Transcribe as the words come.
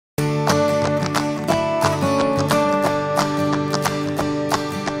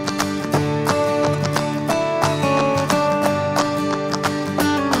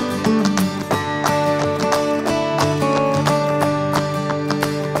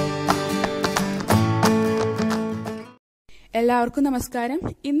എല്ലാവർക്കും നമസ്കാരം.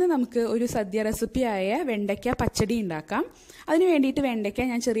 ഇന്ന് നമുക്ക് ഒരു സദ്യ റെസിപ്പിയായ വെണ്ടയ്ക്ക പച്ചടി ഉണ്ടാക്കാം. അതിനു വേണ്ടിയിട്ട് വെണ്ടയ്ക്ക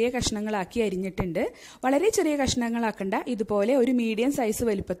ഞാൻ ചെറിയ കഷ്ണങ്ങളാക്കി അരിഞ്ഞിട്ടുണ്ട്. വളരെ ചെറിയ കഷ്ണങ്ങളാക്കണ്ട, ഇതുപോലെ ഒരു മീഡിയം സൈസ്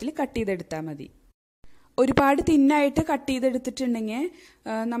വലുപ്പത്തിൽ കട്ട് ചെയ്തെടുത്താൽ മതി. ഒരുപാട് തിന്നായിട്ട് കട്ട് ചെയ്തെടുത്തിട്ടുണ്ടെങ്കിൽ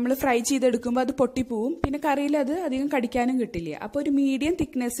നമ്മൾ ഫ്രൈ ചെയ്തെടുക്കുമ്പോൾ അത് പൊട്ടിപ്പോവും, പിന്നെ കറിയിൽ അത് അധികം കടിക്കാനും കിട്ടില്ല. അപ്പോൾ ഒരു മീഡിയം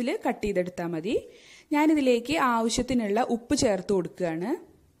തിക്നെസ്സിൽ കട്ട് ചെയ്തെടുത്താൽ മതി. ഞാനിതിലേക്ക് ആവശ്യത്തിനുള്ള ഉപ്പ് ചേർത്ത് കൊടുക്കുകയാണ്.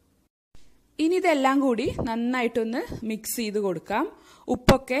 ഇനി ഇതെല്ലാം കൂടി നന്നായിട്ടൊന്ന് മിക്സ് ചെയ്ത് കൊടുക്കാം.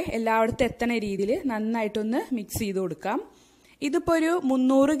 ഉപ്പൊക്കെ എല്ലായിടത്തും എത്തണ രീതിയിൽ നന്നായിട്ടൊന്ന് മിക്സ് ചെയ്ത് കൊടുക്കാം. ഇതിപ്പോൾ ഒരു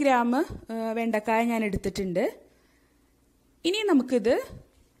 300 ഗ്രാം വെണ്ടക്കായ ഞാൻ എടുത്തിട്ടുണ്ട്. ഇനി നമുക്കിത്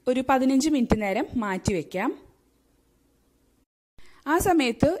ഒരു 15 മിനിറ്റ് നേരം മാറ്റി വെക്കാം. ആ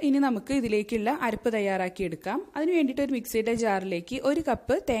സമയത്ത് ഇനി നമുക്ക് ഇതിലേക്കുള്ള അരപ്പ് തയ്യാറാക്കി എടുക്കാം. അതിന് വേണ്ടിയിട്ട് ഒരു മിക്സിയുടെ ജാറിലേക്ക് 1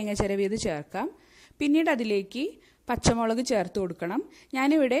 കപ്പ് തേങ്ങ ചിരവിയത് ചേർക്കാം. പിന്നീട് അതിലേക്ക് പച്ചമുളക് ചേർത്ത് കൊടുക്കണം.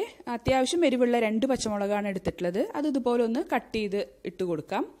 ഞാനിവിടെ അത്യാവശ്യം എരിവുള്ള 2 പച്ചമുളകാണ് എടുത്തിട്ടുള്ളത്. അത് ഇതുപോലെ ഒന്ന് കട്ട് ചെയ്ത് ഇട്ട്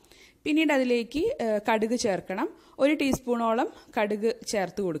കൊടുക്കാം. പിന്നീട് അതിലേക്ക് കടുക് ചേർക്കണം. 1 ടീസ്പൂണോളം കടുക്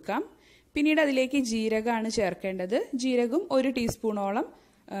ചേർത്ത് കൊടുക്കാം. പിന്നീട് അതിലേക്ക് ജീരകമാണ് ചേർക്കേണ്ടത്. ജീരകം 1 ടീസ്പൂണോളം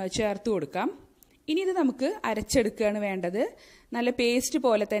ചേർത്ത് കൊടുക്കാം. ഇനി ഇത് നമുക്ക് അരച്ചെടുക്കുകയാണ് വേണ്ടത്. നല്ല പേസ്റ്റ്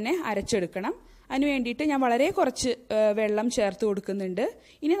പോലെ തന്നെ അരച്ചെടുക്കണം. അതിന് വേണ്ടിയിട്ട് ഞാൻ വളരെ കുറച്ച് വെള്ളം ചേർത്ത് കൊടുക്കുന്നുണ്ട്.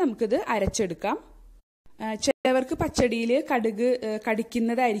 ഇനി നമുക്കിത് അരച്ചെടുക്കാം. ചിലവർക്ക് പച്ചടിയിൽ കടുക്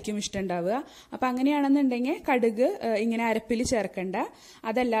കടിക്കുന്നതായിരിക്കും ഇഷ്ടമുണ്ടാവുക. അപ്പം അങ്ങനെയാണെന്നുണ്ടെങ്കിൽ കടുക് ഇങ്ങനെ അരപ്പിൽ ചേർക്കണ്ട.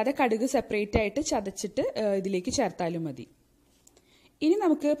 അതല്ലാതെ കടുക് സെപ്പറേറ്റ് ആയിട്ട് ചതച്ചിട്ട് ഇതിലേക്ക് ചേർത്താലും മതി. ഇനി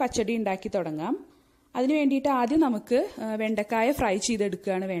നമുക്ക് പച്ചടി ഉണ്ടാക്കി തുടങ്ങാം. അതിന് വേണ്ടിയിട്ട് ആദ്യം നമുക്ക് വെണ്ടക്കായ ഫ്രൈ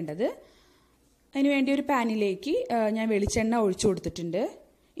ചെയ്തെടുക്കുകയാണ് വേണ്ടത്. അതിനുവേണ്ടി ഒരു പാനിലേക്ക് ഞാൻ വെളിച്ചെണ്ണ ഒഴിച്ചു കൊടുത്തിട്ടുണ്ട്.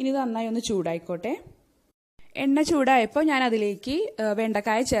 ഇനി ഇത് നന്നായി ഒന്ന് ചൂടായിക്കോട്ടെ. എണ്ണ ചൂടായപ്പോൾ ഞാൻ അതിലേക്ക്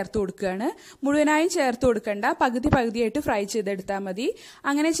വെണ്ടക്കായ ചേർത്ത് കൊടുക്കുകയാണ്. മുഴുവനായും ചേർത്ത് കൊടുക്കണ്ട, പകുതിയായിട്ട് ഫ്രൈ ചെയ്തെടുത്താൽ മതി.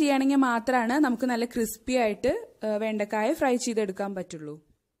 അങ്ങനെ ചെയ്യുകയാണെങ്കിൽ മാത്രമാണ് നമുക്ക് നല്ല ക്രിസ്പി ആയിട്ട് വെണ്ടക്കായ ഫ്രൈ ചെയ്തെടുക്കാൻ പറ്റുള്ളൂ.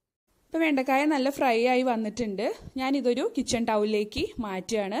 ഇപ്പോൾ വെണ്ടക്കായ നല്ല ഫ്രൈ ആയി വന്നിട്ടുണ്ട്. ഞാനിതൊരു കിച്ചൺ ടൗലിലേക്ക്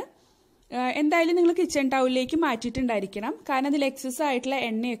മാറ്റുകയാണ്. എന്തായാലും നിങ്ങൾ കിച്ചൺ ടൗലിലേക്ക് മാറ്റിയിട്ടുണ്ടായിരിക്കണം. കാരണം അതിൽ എക്സസ് ആയിട്ടുള്ള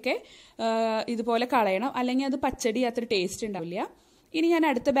എണ്ണയൊക്കെ ഇതുപോലെ കളയണം, അല്ലെങ്കിൽ അത് പച്ചടി അത്ര ടേസ്റ്റ് ഉണ്ടാവില്ല. ഇനി ഞാൻ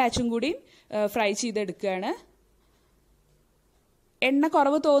അടുത്ത ബാച്ചും കൂടി ഫ്രൈ ചെയ്തെടുക്കുകയാണ്. എണ്ണ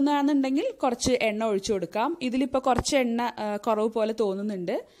കുറവ് തോന്നുകയാണെന്നുണ്ടെങ്കിൽ കുറച്ച് എണ്ണ ഒഴിച്ചു കൊടുക്കാം. ഇതിലിപ്പോൾ കുറച്ച് എണ്ണ കുറവ് പോലെ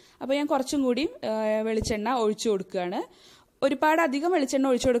തോന്നുന്നുണ്ട്. അപ്പോൾ ഞാൻ കുറച്ചും കൂടി വെളിച്ചെണ്ണ ഒഴിച്ചു കൊടുക്കുകയാണ്. ഒരുപാട് അധികം വെളിച്ചെണ്ണ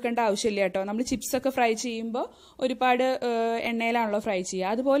ഒഴിച്ചു കൊടുക്കേണ്ട ആവശ്യമില്ല കേട്ടോ. നമ്മൾ ചിപ്സൊക്കെ ഫ്രൈ ചെയ്യുമ്പോൾ ഒരുപാട് എണ്ണയിലാണല്ലോ ഫ്രൈ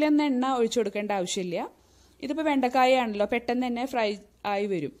ചെയ്യുക. അതുപോലെ ഒന്നും എണ്ണ ഒഴിച്ചു കൊടുക്കേണ്ട ആവശ്യമില്ല. ഇതിപ്പോൾ വെണ്ടക്കായ ആണല്ലോ, പെട്ടെന്ന് തന്നെ ഫ്രൈ ആയി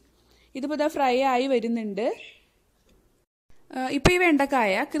വരും. ഇതിപ്പോൾ ഇതാ ഫ്രൈ ആയി വരുന്നുണ്ട്. ഇപ്പോൾ ഈ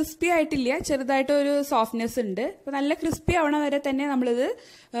വെണ്ടക്കായ ക്രിസ്പി ആയിട്ടില്ല, ചെറുതായിട്ട് ഒരു സോഫ്റ്റ്നെസ് ഉണ്ട്. അപ്പോൾ നല്ല ക്രിസ്പി ആവണ വരെ തന്നെ നമ്മളിത്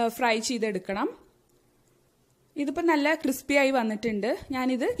ഫ്രൈ ചെയ്തെടുക്കണം. ഇതിപ്പോൾ നല്ല ക്രിസ്പി ആയി വന്നിട്ടുണ്ട്.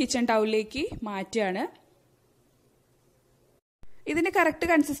 ഞാനിത് കിച്ചൺ ടൗലിലേക്ക് മാറ്റുകയാണ്. ഇതിന്റെ കറക്റ്റ്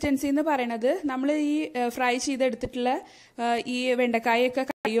കൺസിസ്റ്റൻസി എന്ന് പറയുന്നത് നമ്മൾ ഈ ഫ്രൈ ചെയ്തെടുത്തിട്ടുള്ള ഈ വെണ്ടക്കായൊക്കെ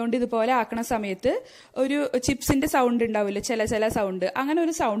കൈകൊണ്ട് ഇതുപോലെ ആക്കണ സമയത്ത് ഒരു ചിപ്സിന്റെ സൗണ്ട് ഉണ്ടാവില്ല, ചില സൗണ്ട്, അങ്ങനെ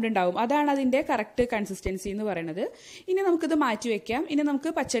ഒരു സൗണ്ട് ഉണ്ടാവും. അതാണ് അതിന്റെ കറക്റ്റ് കൺസിസ്റ്റൻസി എന്ന് പറയുന്നത്. ഇനി നമുക്കിത് മാറ്റി വെക്കാം. ഇനി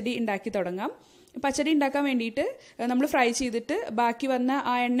നമുക്ക് പച്ചടി ഉണ്ടാക്കി തുടങ്ങാം. പച്ചടി ഉണ്ടാക്കാൻ വേണ്ടിയിട്ട് നമ്മൾ ഫ്രൈ ചെയ്തിട്ട് ബാക്കി വന്ന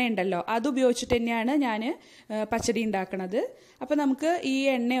ആ എണ്ണ ഉണ്ടല്ലോ, അത് ഉപയോഗിച്ചിട്ട് തന്നെയാണ് ഞാൻ പച്ചടി ഉണ്ടാക്കണത്. അപ്പം നമുക്ക് ഈ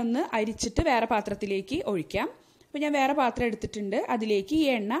എണ്ണ ഒന്ന് അരിച്ചിട്ട് വേറെ പാത്രത്തിലേക്ക് ഒഴിക്കാം. അപ്പോൾ ഞാൻ വേറെ പാത്രം എടുത്തിട്ടുണ്ട്. അതിലേക്ക് ഈ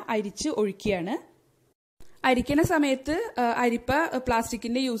എണ്ണ അരിച്ച് ഒഴിക്കുകയാണ്. അരിക്കണ സമയത്ത് അരിപ്പ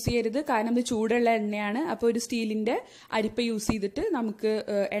പ്ലാസ്റ്റിക്കിന്റെ യൂസ് ചെയ്യരുത്, കാരണം ഇത് ചൂടുള്ള എണ്ണയാണ്. അപ്പോൾ ഒരു സ്റ്റീലിന്റെ അരിപ്പ യൂസ് ചെയ്തിട്ട് നമുക്ക്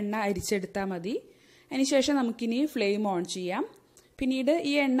എണ്ണ അരിച്ചെടുത്താൽ മതി. അതിനുശേഷം നമുക്കിനി ഫ്ലെയിം ഓൺ ചെയ്യാം. പിന്നീട്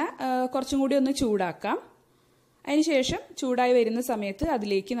ഈ എണ്ണ കുറച്ചും കൂടി ഒന്ന് ചൂടാക്കാം. അതിനുശേഷം ചൂടായി വരുന്ന സമയത്ത്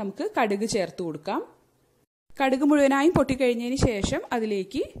അതിലേക്ക് നമുക്ക് കടുക് ചേർത്ത് കൊടുക്കാം. കടുക് മുഴുവനായും പൊട്ടിക്കഴിഞ്ഞതിന് ശേഷം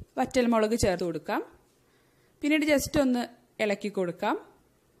അതിലേക്ക് വറ്റൽമുളക് ചേർത്ത് കൊടുക്കാം. പിന്നീട് ജസ്റ്റ് ഒന്ന് ഇളക്കി കൊടുക്കാം.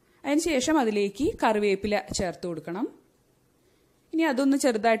 അതിനുശേഷം അതിലേക്ക് കറിവേപ്പില ചേർത്ത് കൊടുക്കണം. ഇനി അതൊന്ന്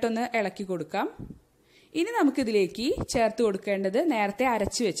ചെറുതായിട്ടൊന്ന് ഇളക്കി കൊടുക്കാം. ഇനി നമുക്കിതിലേക്ക് ചേർത്ത് കൊടുക്കേണ്ടത് നേരത്തെ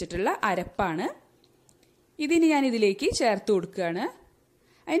അരച്ച് വെച്ചിട്ടുള്ള അരപ്പാണ്. ഇതിനി ഞാൻ ഇതിലേക്ക് ചേർത്ത് കൊടുക്കുകയാണ്.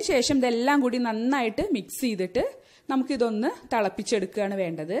 അതിനുശേഷം ഇതെല്ലാം കൂടി നന്നായിട്ട് മിക്സ് ചെയ്തിട്ട് നമുക്കിതൊന്ന് തിളപ്പിച്ചെടുക്കുകയാണ്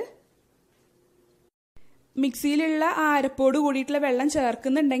വേണ്ടത്. മിക്സിയിലുള്ള ആ അരപ്പോട് കൂടിയിട്ടുള്ള വെള്ളം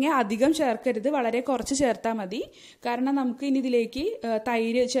ചേർക്കുന്നുണ്ടെങ്കിൽ അധികം ചേർക്കരുത്, വളരെ കുറച്ച് ചേർത്താൽ മതി. കാരണം നമുക്ക് ഇനി ഇതിലേക്ക്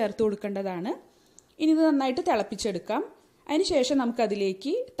തൈര് ചേർത്ത് കൊടുക്കേണ്ടതാണ്. ഇനി ഇത് നന്നായിട്ട് തിളപ്പിച്ചെടുക്കാം. അതിനുശേഷം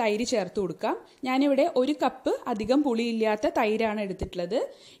നമുക്കതിലേക്ക് തൈര് ചേർത്ത് കൊടുക്കാം. ഞാനിവിടെ 1 കപ്പ് അധികം പുളിയില്ലാത്ത തൈരാണ് എടുത്തിട്ടുള്ളത്.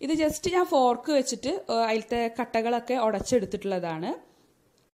 ഇത് ജസ്റ്റ് ഞാൻ ഫോർക്ക് വെച്ചിട്ട് അതിലത്തെ കട്ടകളൊക്കെ ഉടച്ചെടുത്തിട്ടുള്ളതാണ്.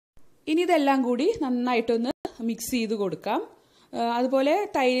 ഇനി ഇതെല്ലാം കൂടി നന്നായിട്ടൊന്ന് മിക്സ് ചെയ്ത് കൊടുക്കാം. അതുപോലെ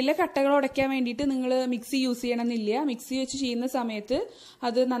തൈരിലെ കട്ടകൾ ഉടയ്ക്കാൻ വേണ്ടിയിട്ട് നിങ്ങൾ മിക്സി യൂസ് ചെയ്യണമെന്നില്ല. മിക്സി വെച്ച് ചെയ്യുന്ന സമയത്ത്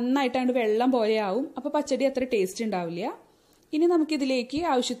അത് നന്നായിട്ടാണ്ട് വെള്ളം പോലെ ആവും. അപ്പോൾ പച്ചടി അത്ര ടേസ്റ്റ് ഉണ്ടാവില്ല. ഇനി നമുക്കിതിലേക്ക്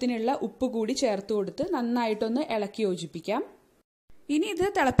ആവശ്യത്തിനുള്ള ഉപ്പ് കൂടി ചേർത്ത് കൊടുത്ത് നന്നായിട്ടൊന്ന് ഇളക്കി യോജിപ്പിക്കാം. ഇനി ഇത്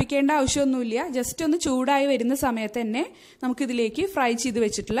തിളപ്പിക്കേണ്ട ആവശ്യമൊന്നുമില്ല. ജസ്റ്റ് ഒന്ന് ചൂടായി വരുന്ന സമയത്ത് തന്നെ നമുക്കിതിലേക്ക് ഫ്രൈ ചെയ്ത്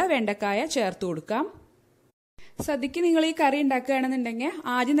വെച്ചിട്ടുള്ള വെണ്ടക്കായ ചേർത്ത് കൊടുക്കാം. സദ്യക്ക് നിങ്ങൾ ഈ കറി ഉണ്ടാക്കുകയാണെന്നുണ്ടെങ്കിൽ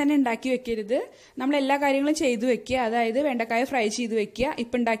ആദ്യം തന്നെ ഉണ്ടാക്കി വെക്കരുത്. നമ്മൾ എല്ലാ കാര്യങ്ങളും ചെയ്തു വെക്കുക. അതായത് വെണ്ടക്കായ ഫ്രൈ ചെയ്ത് വെക്കുക,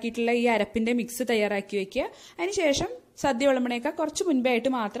 ഇപ്പം ഉണ്ടാക്കിയിട്ടുള്ള ഈ അരപ്പിന്റെ മിക്സ് തയ്യാറാക്കി വെക്കുക. അതിനുശേഷം സദ്യ വിളമ്പണേക്കാൾ കുറച്ച് മുൻപേ ആയിട്ട്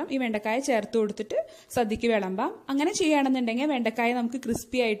മാത്രം ഈ വെണ്ടക്കായ ചേർത്ത് കൊടുത്തിട്ട് സദ്യക്ക് വിളമ്പാം. അങ്ങനെ ചെയ്യുകയാണെന്നുണ്ടെങ്കിൽ വെണ്ടക്കായ നമുക്ക്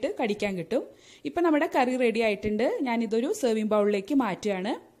ക്രിസ്പി ആയിട്ട് കടിക്കാൻ കിട്ടും. ഇപ്പം നമ്മുടെ കറി റെഡി ആയിട്ടുണ്ട്. ഞാനിതൊരു സെർവിംഗ് ബൗളിലേക്ക്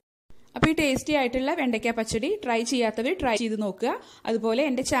മാറ്റുകയാണ്. അപ്പോൾ ഈ ടേസ്റ്റി ആയിട്ടുള്ള വെണ്ടയ്ക്ക പച്ചടി ട്രൈ ചെയ്യാത്തവർ ട്രൈ ചെയ്ത് നോക്കുക. അതുപോലെ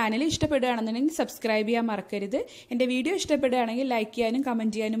എൻ്റെ ചാനൽ ഇഷ്ടപ്പെടുകയാണെന്നുണ്ടെങ്കിൽ സബ്സ്ക്രൈബ് ചെയ്യാൻ മറക്കരുത്. എൻ്റെ വീഡിയോ ഇഷ്ടപ്പെടുകയാണെങ്കിൽ ലൈക്ക് ചെയ്യാനും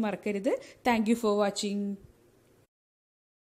കമൻറ്റ് ചെയ്യാനും മറക്കരുത്. Thank you for watching.